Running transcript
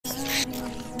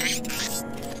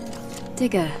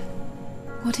Digger,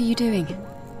 what are you doing?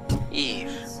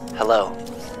 Eve, hello.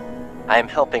 I am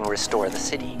helping restore the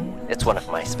city. It's one of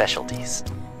my specialties.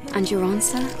 And your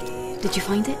answer? Did you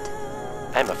find it?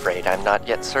 I'm afraid I'm not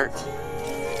yet certain.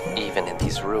 Even in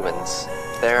these ruins,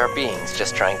 there are beings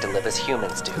just trying to live as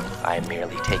humans do. I am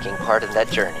merely taking part in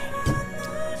that journey.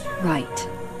 Right.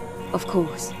 Of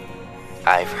course.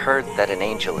 I've heard that an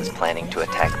angel is planning to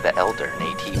attack the Elder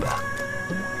Natiba.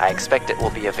 I expect it will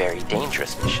be a very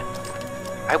dangerous mission.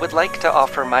 I would like to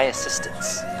offer my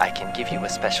assistance. I can give you a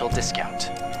special discount.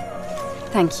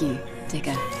 Thank you,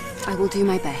 Digger. I will do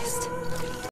my best.